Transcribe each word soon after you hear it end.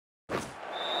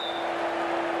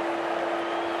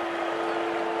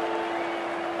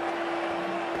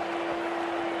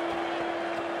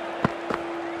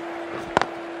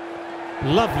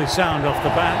Lovely sound off the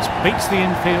bat, beats the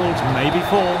infield, maybe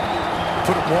 4.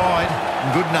 Put it wide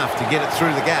and good enough to get it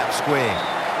through the gap square.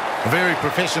 A very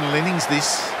professional innings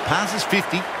this. Passes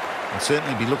 50 and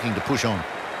certainly be looking to push on.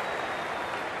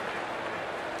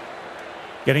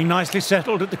 Getting nicely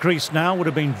settled at the crease now, would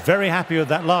have been very happy with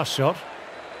that last shot.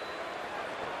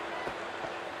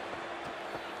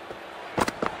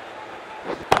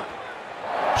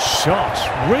 Shot,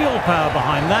 real power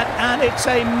behind that, and it's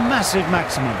a massive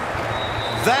maximum.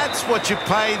 That's what you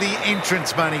pay the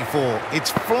entrance money for.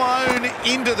 It's flown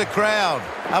into the crowd.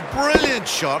 A brilliant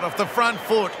shot off the front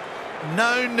foot.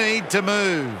 No need to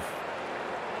move.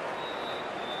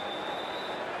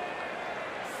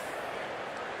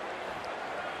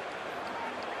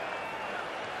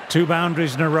 Two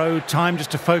boundaries in a row, time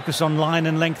just to focus on line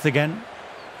and length again.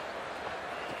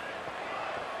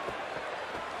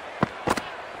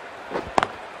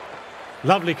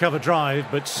 Lovely cover drive,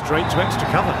 but straight to extra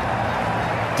cover.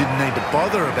 Didn't need to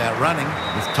bother about running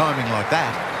with timing like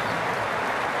that.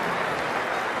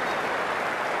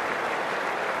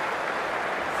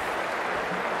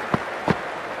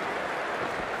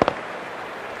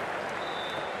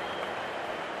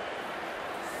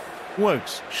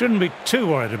 Wokes shouldn't be too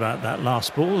worried about that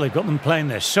last ball. They've got them playing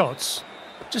their shots.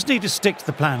 Just need to stick to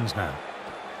the plans now.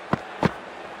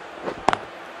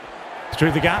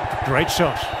 Through the gap, great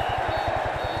shot.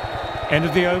 End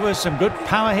of the over, some good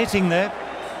power hitting there.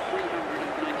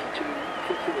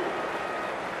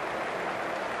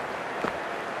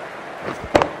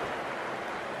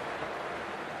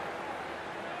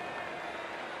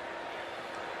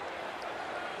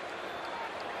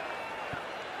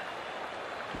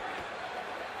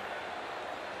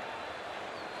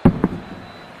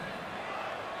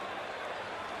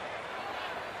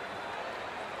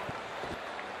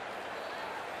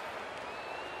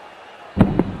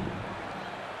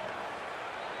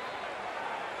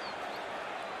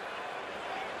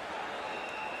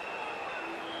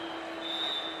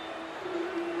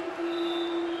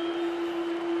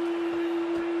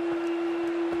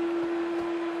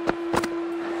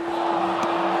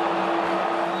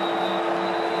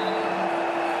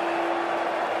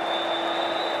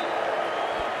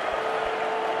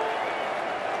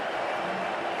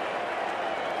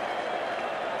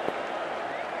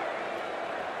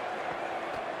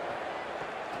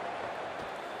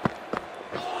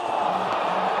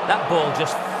 That ball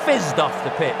just fizzed off the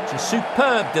pitch. A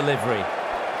superb delivery.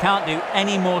 Can't do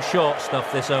any more short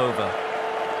stuff this over.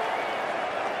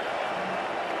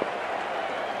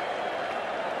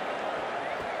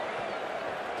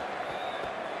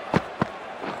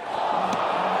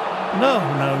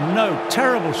 No.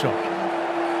 Terrible shot.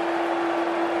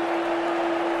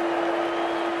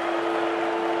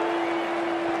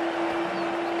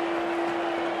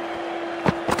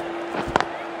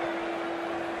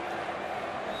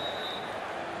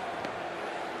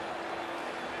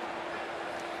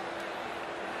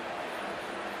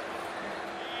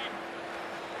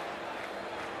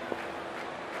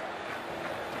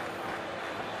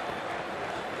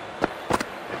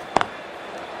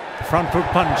 Front foot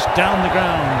punch down the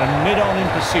ground and mid-on in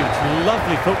pursuit.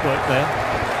 Lovely footwork there.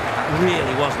 That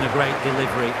really wasn't a great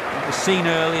delivery. It was seen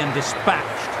early and dispatched.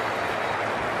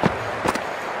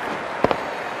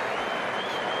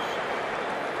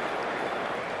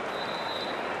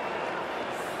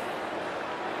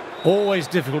 Always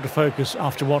difficult to focus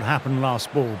after what happened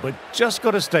last ball, but just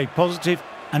got to stay positive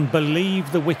and believe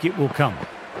the wicket will come.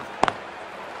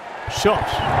 Shot,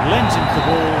 lent into the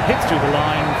ball, hit through the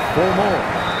line, 4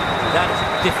 more. That is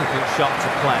a difficult shot to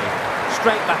play.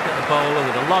 Straight back at the bowler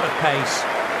with a lot of pace,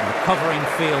 and the covering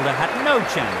fielder had no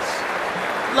chance.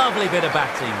 Lovely bit of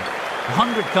batting.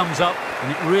 100 comes up,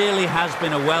 and it really has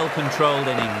been a well-controlled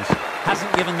innings.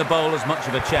 Hasn't given the bowlers much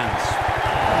of a chance.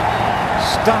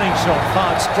 Stunning shot,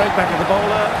 fired straight back at the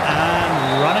bowler,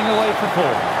 and running away for 4.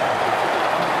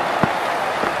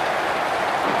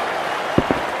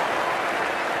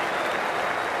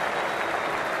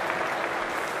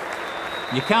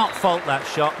 You can't fault that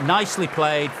shot. Nicely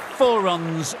played. 4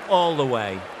 runs all the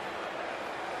way.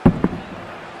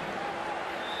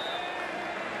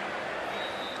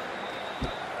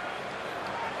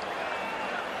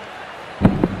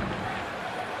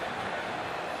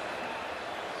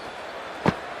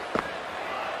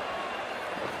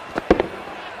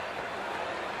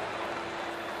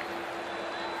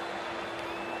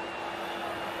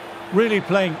 Really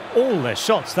playing all their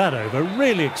shots that over.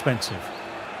 Really expensive.